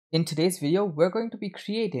In today's video, we're going to be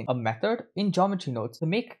creating a method in geometry nodes to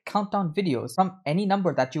make countdown videos from any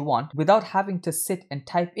number that you want without having to sit and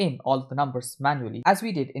type in all of the numbers manually, as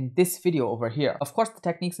we did in this video over here. Of course, the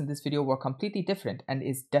techniques in this video were completely different and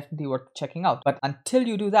is definitely worth checking out. But until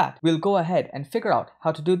you do that, we'll go ahead and figure out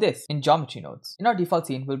how to do this in geometry nodes. In our default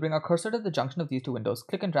scene, we'll bring our cursor to the junction of these two windows,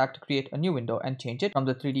 click and drag to create a new window and change it from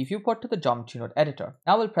the 3D viewport to the geometry node editor.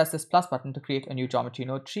 Now we'll press this plus button to create a new geometry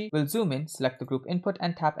node tree. We'll zoom in, select the group input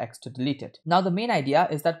and tap X to delete it. Now the main idea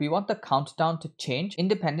is that we want the countdown to change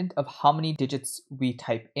independent of how many digits we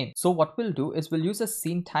type in. So what we'll do is we'll use a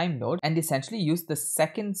scene time node and essentially use the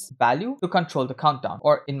seconds value to control the countdown.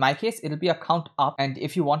 Or in my case, it'll be a count up, and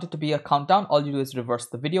if you want it to be a countdown, all you do is reverse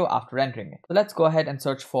the video after rendering it. So let's go ahead and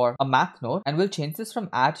search for a math node, and we'll change this from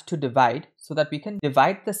add to divide so that we can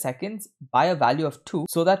divide the seconds by a value of 2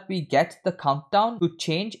 so that we get the countdown to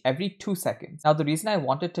change every 2 seconds. Now the reason I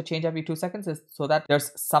want it to change every 2 seconds is so that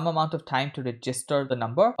there's some amount of time to register the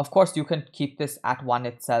number. Of course, you can keep this at 1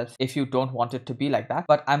 itself if you don't want it to be like that,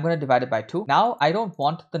 but I'm going to divide it by 2. Now I don't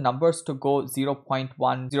want the numbers to go 0.1,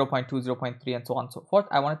 0.2, 0.3 and so on and so forth.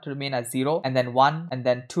 I want it to remain as 0 and then 1 and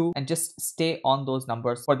then 2 and just stay on those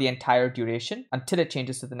numbers for the entire duration until it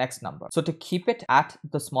changes to the next number. So to keep it at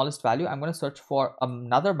the smallest value, I'm going to search for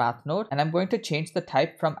another math node, and I'm going to change the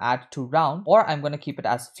type from add to round, or I'm going to keep it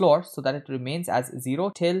as floor so that it remains as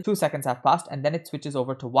 0 till 2 seconds have passed, and then it switches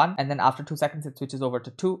over to 1, and then after 2 seconds it switches over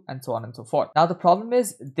to 2, and so on and so forth. Now the problem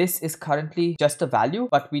is this is currently just a value,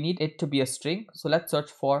 but we need it to be a string. So let's search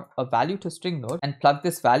for a value to string node and plug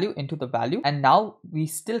this value into the value, and now we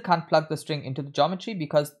still can't plug the string into the geometry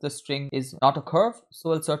because the string is not a curve.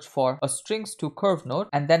 So we'll search for a strings to curve node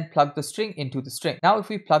and then plug the string into the string. Now if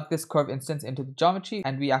we plug this curve instance into the geometry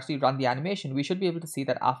and we actually run the animation, we should be able to see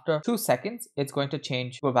that after 2 seconds it's going to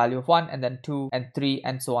change to a value of 1 and then 2 and 3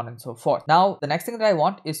 and so on and so forth. Now the next thing that I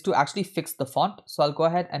want is to actually fix the font. So I'll go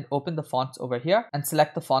ahead and open the fonts over here and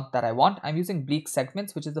select the font that I want. I'm using Bleak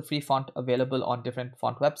Segments, which is the free font available on different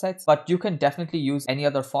font websites, but you can definitely use any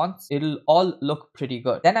other fonts. It'll all look pretty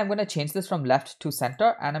good. Then I'm going to change this from left to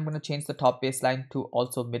center, and I'm going to change the top baseline to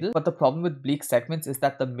also middle. But the problem with Bleak Segments is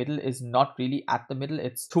that the middle is not really at the middle,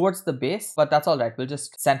 it's towards the base, but that's all right. We'll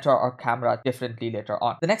just center our camera differently later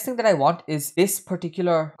on. The next thing that I want is this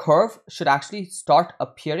particular curve should actually start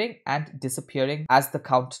appearing and disappearing as the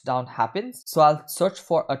countdown happens. So I'll search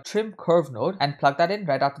for a trim curve node and plug that in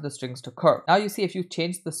right after the strings to curve. Now you see if you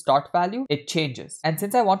change the start value, it changes. And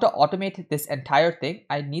since I want to automate this entire thing,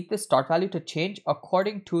 I need the start value to change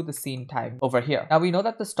according to the scene time over here. Now we know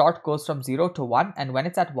that the start goes from 0 to 1, and when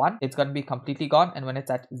it's at 1, it's going to be completely gone, and when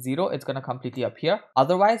it's at 0, it's going to completely appear.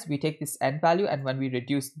 Otherwise, we take this end value, and when we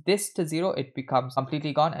reduce this to 0, it becomes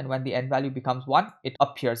completely gone, and when the end value becomes 1, it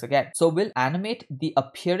appears again. So we'll animate the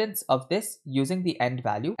appearance of this using the end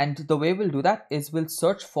value, and the way we'll do that is we'll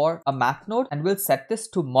search for a math node and we'll set this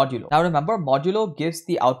to modulo. Now remember, modulo gives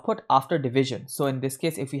the output after division. So in this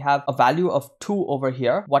case, if we have a value of 2 over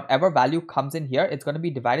here, whatever value comes in here, it's going to be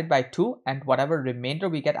divided by 2, and whatever remainder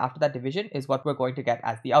we get after that division is what we're going to get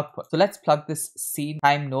as the output. So let's plug this scene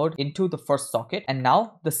time node into the first socket, and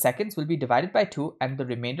now the seconds will be divided by 2 and the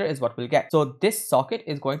remainder is what we'll get. So this socket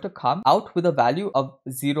is going to come out with a value of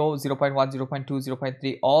 0, 0.1, 0.2,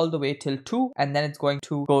 0.3 all the way till 2, and then it's going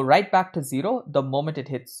to go right back to 0 the moment it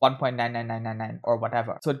hits 1.99999 or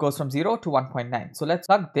whatever. So it goes from 0 to 1.9. So let's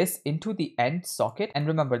plug this into the end socket, and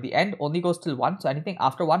remember the end only goes till 1, so anything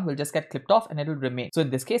after 1 will just get clipped off and it will remain. So in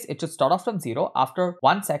this case, it should start off from 0. After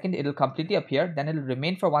 1 second it'll completely appear, then it'll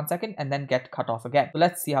remain for 1 second and then get cut off again. So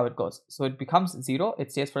let's see how it goes. So it becomes 0,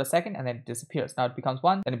 it stays for a second and then it disappears. Now it becomes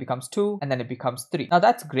 1, then it becomes 2, and then it becomes 3. Now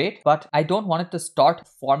that's great, but I don't want it to start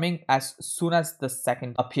forming as soon as the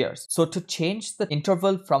second appears. So to change the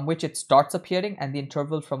interval from which it starts appearing and the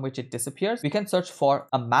interval from which it disappears, we can search for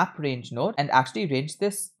a map range node and actually range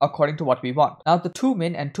this according to what we want. Now the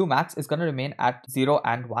 2min and 2max is going to remain at 0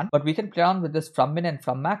 and 1, but we can play around with this from min and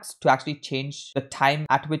from max to actually change the time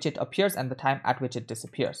at which it appears and the time at which it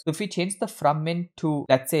disappears. So if we change the from min to,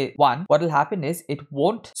 let's say, 1, what will happen is it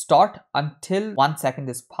won't start until 1 second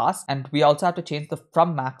is passed, and we also have to change the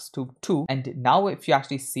from max to 2, and now if you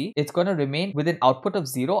actually see, it's going to remain with an output of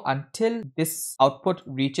 0 until this output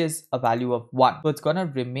reaches a value of 1. So it's going to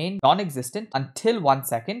remain non-existent until 1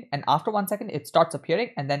 second, and after 1 second it starts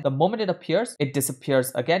appearing, and then the moment it appears, it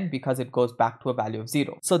disappears again because it goes back to a value of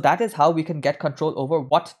 0. So that is how we can get control over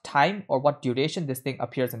what time or what duration this thing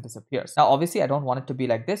appears and disappears. Now obviously I don't want it to be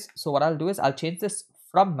like this, so what I'll do is I'll change this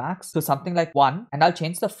from max to something like 1, and I'll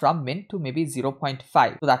change the from min to maybe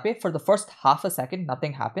 0.5. So that way for the first half a second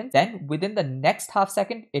nothing happens, then within the next half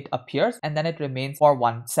second it appears, and then it remains for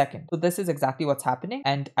 1 second. So this is exactly what's happening,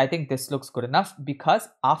 and I think this looks good enough because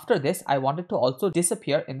after this I want it to also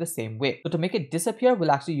disappear in the same way. So to make it disappear,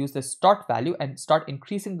 we'll actually use the start value and start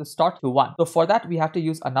increasing the start to 1. So for that we have to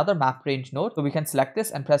use another map range node. So we can select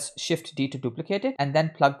this and press Shift D to duplicate it, and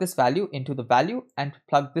then plug this value into the value and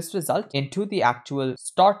plug this result into the actual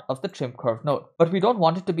start of the trim curve node. But we don't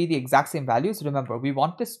want it to be the exact same values. Remember, we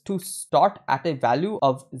want this to start at a value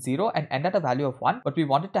of 0 and end at a value of 1, but we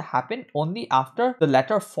want it to happen only after the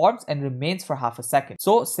letter forms and remains for half a second.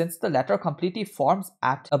 So since the letter completely forms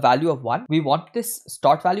at a value of 1, we want this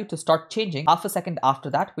start value to start changing half a second after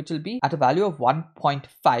that, which will be at a value of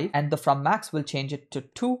 1.5, and the from max will change it to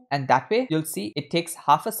 2, and that way you'll see it takes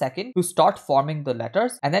half a second to start forming the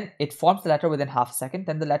letters, and then it forms the letter within half a second,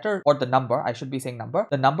 then the letter, or the number, I should be saying number,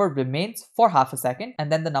 the number remains for half a second,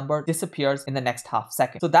 and then the number disappears in the next half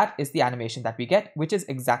second. So that is the animation that we get, which is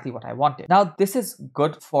exactly what I wanted. Now this is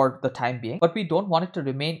good for the time being, but we don't want it to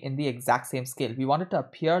remain in the exact same scale. We want it to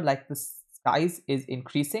appear like this size is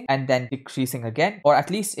increasing and then decreasing again, or at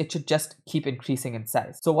least it should just keep increasing in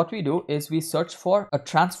size. So what we do is we search for a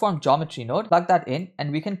transform geometry node, plug that in,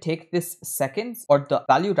 and we can take this seconds or the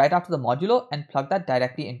value right after the modulo and plug that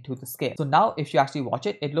directly into the scale. So now if you actually watch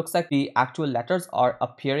it, it looks like the actual letters are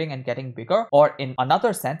appearing and getting bigger, or in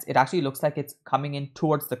another sense it actually looks like it's coming in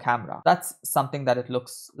towards the camera. That's something that it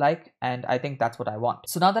looks like, and I think that's what I want.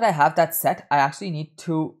 So now that I have that set, I actually need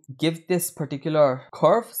to give this particular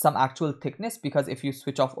curve some actual thickness, because if you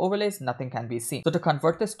switch off overlays, nothing can be seen. So to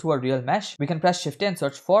convert this to a real mesh, we can press Shift A and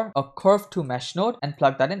search for a curve to mesh node and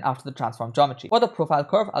plug that in after the transform geometry. For the profile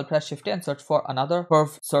curve, I'll press Shift A and search for another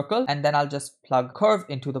curve circle, and then I'll just plug curve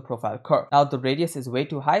into the profile curve. Now the radius is way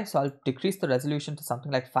too high, so I'll decrease the resolution to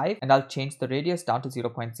something like 5, and I'll change the radius down to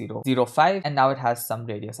 0.005, and now it has some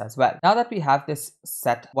radius as well. Now that we have this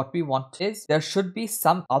set, what we want is there should be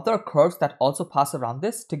some other curves that also pass around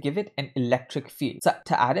this to give it an electric feel. So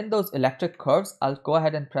to add in those electric curves, I'll go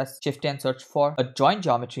ahead and press Shift A and search for a join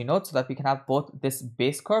geometry node so that we can have both this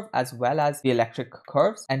base curve as well as the electric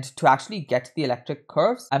curves. And to actually get the electric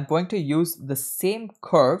curves, I'm going to use the same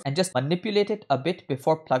curve and just manipulate it a bit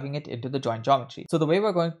before plugging it into the join geometry. So the way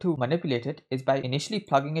we're going to manipulate it is by initially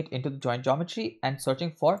plugging it into the join geometry and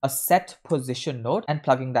searching for a set position node and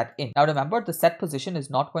plugging that in. Now remember, the set position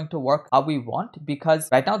is not going to work how we want, because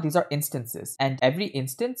right now these are instances and every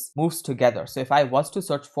instance moves together. So if I was to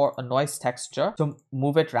search for a noise texture to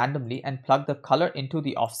move it randomly and plug the color into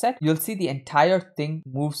the offset, you'll see the entire thing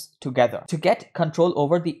moves together. To get control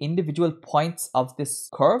over the individual points of this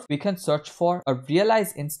curve, we can search for a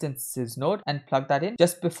realize instances node and plug that in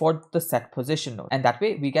just before the set position node, and that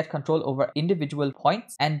way we get control over individual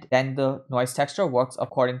points, and then the noise texture works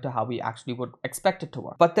according to how we actually would expect it to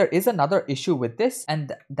work. But there is another issue with this,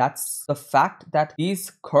 and that's the fact that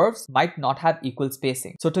these curves might not have equal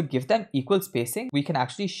spacing. So to give them equal spacing, we can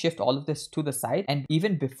actually shift all of this to the side, and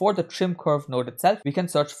even before the trim curve node itself, we can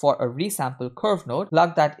search for a resample curve node,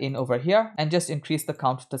 plug that in over here, and just increase the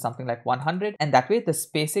count to something like 100, and that way the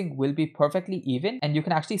spacing will be perfectly even, and you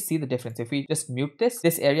can actually see the difference. If we just mute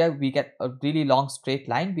this area, we get a really long straight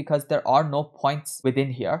line because there are no points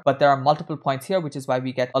within here, but there are multiple points here, which is why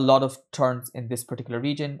we get a lot of turns in this particular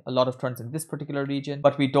region, a lot of turns in this particular region,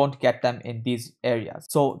 but we don't get them in these areas.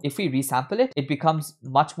 So if we resample it, it becomes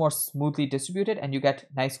much more smoothly distributed and you get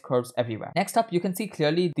nice curves everywhere. Next up, you can see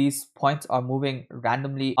clearly these points are moving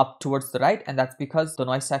randomly up towards the right, and that's because the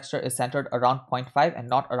noise texture is centered around 0.5 and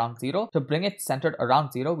not around 0. To bring it centered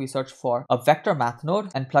around 0, we search for a vector math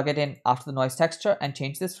node and plug it in after the noise texture and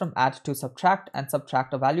change this from add to subtract and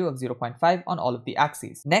subtract a value of 0.5 on all of the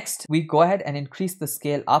axes. Next, we go ahead and increase the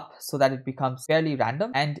scale up so that it becomes fairly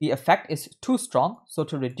random, and the effect is too strong. So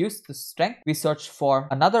to reduce the strength, we search for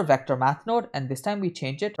another vector math node, and this time we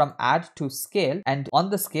change it from add to scale, and on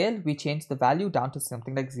the scale we change the value down to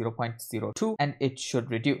something like 0.02, and it should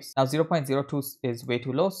reduce. Now 0.02 is way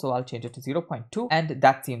too low, so I'll change it to 0.2, and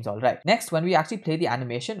that seems all right. Next, when we actually play the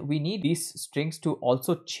animation, we need these strings to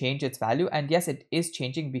also change its value, and yes, it is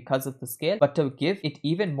changing because of the scale, but to give it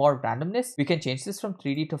even more randomness, we can change this from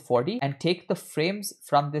 3D to 4D and take the frames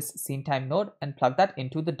from this scene time node and plug that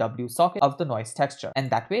into the W socket of the noise texture, and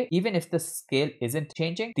that way, even if the scale isn't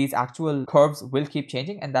changing, these actual curves will keep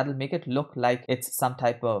changing, and that'll make it look like it's some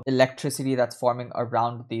type of electricity that's forming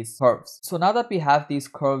around these curves. So now that we have these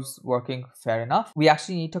curves working fair enough, we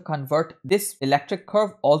actually need to convert this electric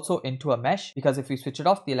curve also into a mesh, because if we switch it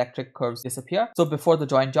off, the electric curves disappear. So before the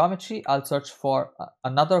join geometry, I'll search for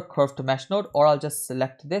another curve to mesh node, or I'll just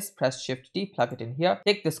select this, press Shift D, plug it in here,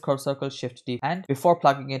 take this curve circle, Shift D, and before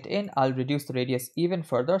plugging it in, I'll reduce the radius even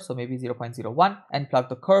further, so maybe 0.01, and plug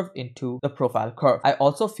the curve into the profile curve. I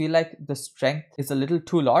also feel like the strength is a little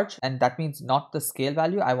too large, and that means not the scale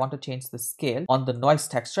value. I want to change the scale on the noise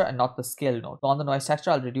texture and not the scale node. So on the noise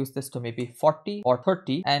texture, I'll reduce this to maybe 40 or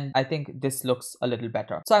 30, and I think this looks a little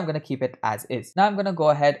better. So I'm going to keep it as is. Now I'm going to go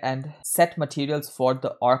ahead and set materials for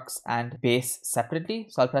the arcs and base separately.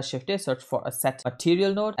 So I'll press Shift A, search for a set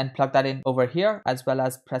material node, and plug that in over here, as well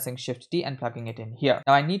as pressing Shift D and plugging it in here.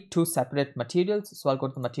 Now I need two separate materials, so I'll go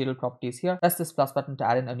to the material properties here, press this plus button to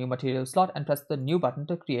add in a new material slot, and press the new button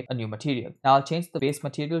to create a new material. Now I'll change the base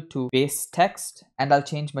material to base text, and I'll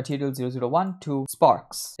change material 001 to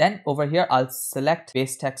sparks. Then over here, I'll select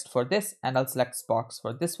base text for this, and I'll select sparks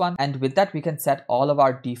for this one. And with that, we can set all of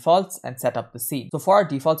our defaults and set up the scene. So for our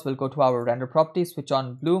defaults, we'll go to our render properties, switch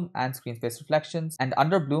on bloom and screen space reflections. And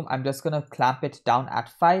under bloom, I'm just going to clamp it down at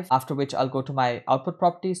 5, after which I'll go to my output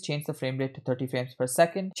properties, change the frame rate to 30 frames per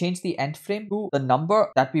second, change the end frame to the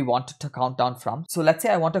number that we want to count down from. So let's say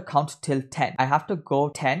I want to count till 10. I have to go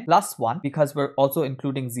 10 plus 1 because we're also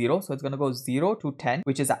including 0. So it's going to go 0 to 10,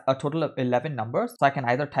 which is a total of 11 numbers. So I can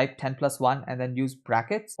either type 10 plus 1 and then use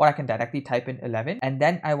brackets, or I can directly type in 11. And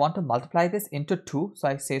then I want to multiply this into 2. So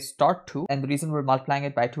I say start 2. And the reason we're multiplying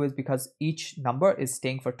it by 2 is because each number is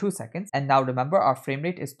staying for 2 seconds. And now remember, our frame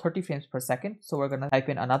rate is 30 frames per second. So we're going to type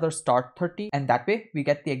in another start 30. And that way we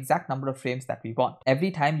get the exact number of frames that we want.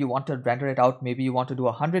 Every time you want to render it out, maybe you want to do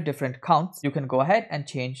 100 different counts, you can go ahead and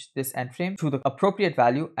change this end frame to the appropriate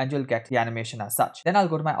value and you'll get the animation as such. Then I'll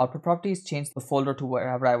go to my output properties, change the folder to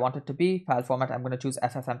wherever I want it to be. File format, I'm going to choose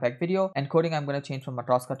FFmpeg video. Encoding, I'm going to change from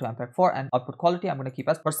Matroska to MPEG-4, and output quality, I'm going to keep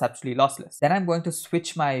as perceptually lossless. Then I'm going to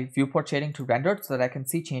switch my viewport shading to rendered so that I can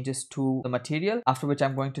see changes to the material, after which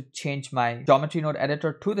I'm going to change my geometry node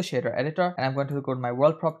editor to the shader editor, and I'm going to go to my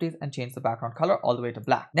world properties and change the background color all the way to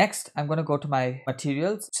black. Next, I'm going to go to my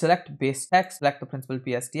materials, select base text, select the principal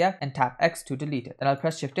PSDF, and tap X to delete it. Then I'll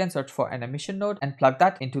press Shift and search for an emission node and plug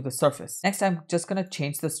that into the surface. Next, I'm just going to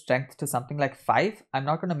change the strength to something like 5. I'm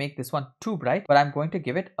not going to make this one too bright, but I'm going to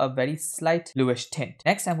give it a very slight bluish tint.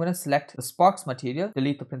 Next, I'm going to select the sparks material,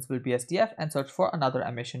 delete the principal PSDF, and search for another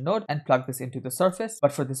emission node and plug this into the surface.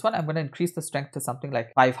 But for this one, I'm going to increase the strength to something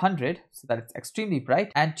like 500 so that it's extremely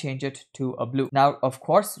bright, and change it to a blue. Now, of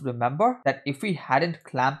course, remember that if we hadn't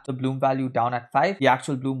clamped the bloom value down at 5, the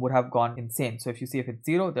actual bloom would have gone insane. So if you see, if it's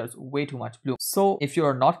 0, there's way too much bloom. So if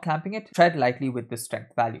you're not clamping it, tread lightly with the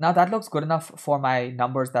strength value. Now that looks good enough for my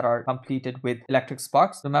numbers that are completed with electric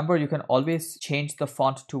sparks. Remember, you can always change the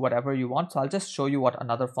font to whatever you want. So I'll just show you what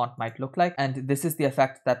another font might look like. And this is the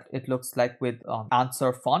effect that it looks like with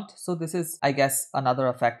answer font. So this is, I guess, another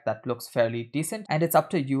effect that looks fairly decent. And it's up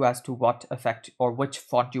to you as to what effect or which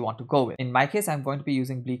font you want to go with. In my case, I'm going to be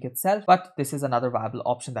using Bleak itself, but this is another viable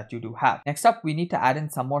option that you do have. Next up, we need to add in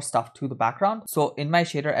some more stuff to the background. So in my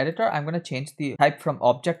shader editor, I'm going to change the type from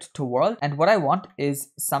object to world. And what I want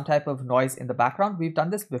is some type of noise in the background. We've done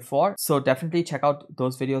this before, so definitely check out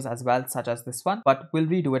those videos as well, such as this one, but we'll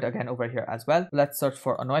redo it again over here as well. Let's search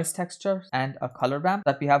for a noise texture and a color ramp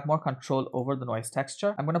that we have more control over the noise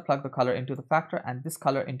texture. I'm going to plug the color into the factor and this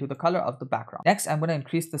color into the color of the background. Next, I'm going to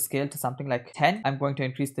increase the scale to something like 10. I'm going to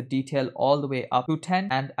increase the detail all the way up to 10,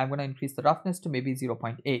 and I'm going to increase the roughness to maybe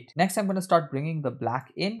 0.8. Next, I'm going to start bringing the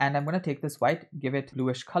black in, and I'm going to take this white, give it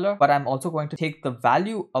bluish color, but I'm also going to take the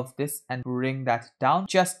value of this and bring that down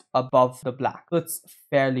just above the black. So it's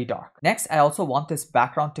fairly dark. Next, I also want this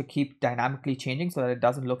background to keep dynamically changing so that it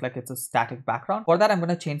doesn't look like it's a static background. For that, I'm going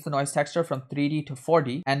to change the noise texture from 3D to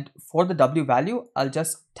 4D, and for the W value, I'll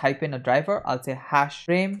just type in a driver. I'll say hash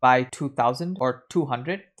frame by 2000 or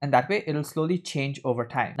 200, and that way it'll slowly change over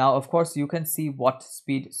time. Now, of course, you can see what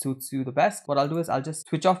speed suits you the best. What I'll do is I'll just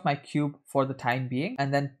switch off my cube for the time being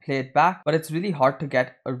and then play it back, but it's really hard to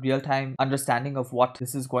get a real-time understanding of what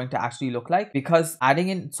this is going to actually look like, because adding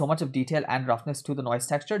in so much of detail and roughness to the noise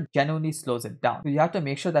texture genuinely slows it down. So you have to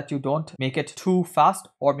make sure that you don't make it too fast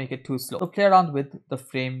or make it too slow. So play around with the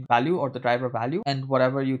frame value or the driver value, and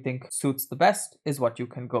whatever you think suits the best is what you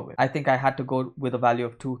can go with. I think I had to go with a value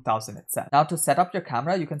of 2000 itself. Now, to set up your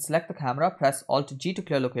camera, you can select the camera, press Alt G to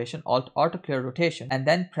clear location, Alt R to clear rotation, and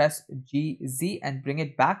then press GZ and bring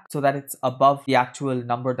it back so that it's above the actual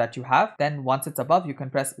number that you have. Then once it's above, you can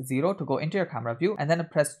press 0 to go into your camera view, and then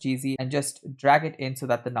press GZ and just drag it in so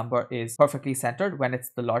that the number is perfectly centered when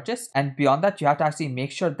it's the largest. And beyond that, you have to actually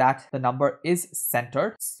make sure that the number is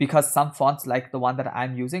centered, because some fonts like the one that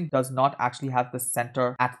I'm using does not actually have the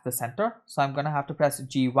center at the center. So I'm gonna have to press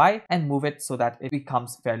GY and move it so that it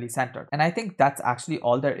becomes fairly centered. And I think that's actually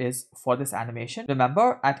all there is for this animation.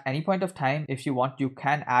 Remember, at any point of time, if you want, you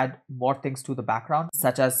can add more things to the background,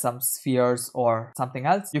 such as some spheres or something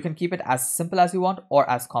else. You can keep it as simple as you want or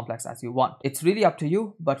as complex as you want. It's really up to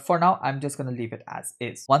you, but for now, I'm just gonna leave it as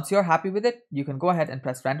is. Once you're happy with it, you can go ahead and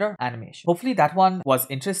press render animation. Hopefully that one was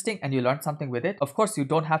interesting and you learned something with it. Of course, you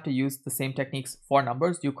don't have to use the same techniques for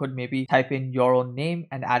numbers. You could maybe type in your own name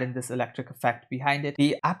and add in this electric effect behind it.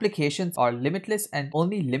 The applications are limitless and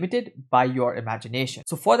only limited by your imagination.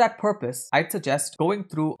 So for that purpose, I'd suggest going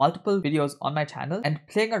through multiple videos on my channel and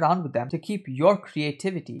playing around with them to keep your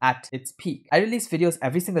creativity at its peak. I release videos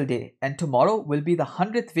every single day, and tomorrow will be the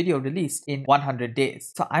 100th video released in 100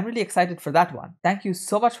 days. So I'm really excited for that one. Thank you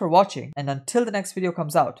so much for watching, and until the next video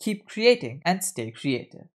comes out, keep creating and stay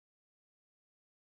creative.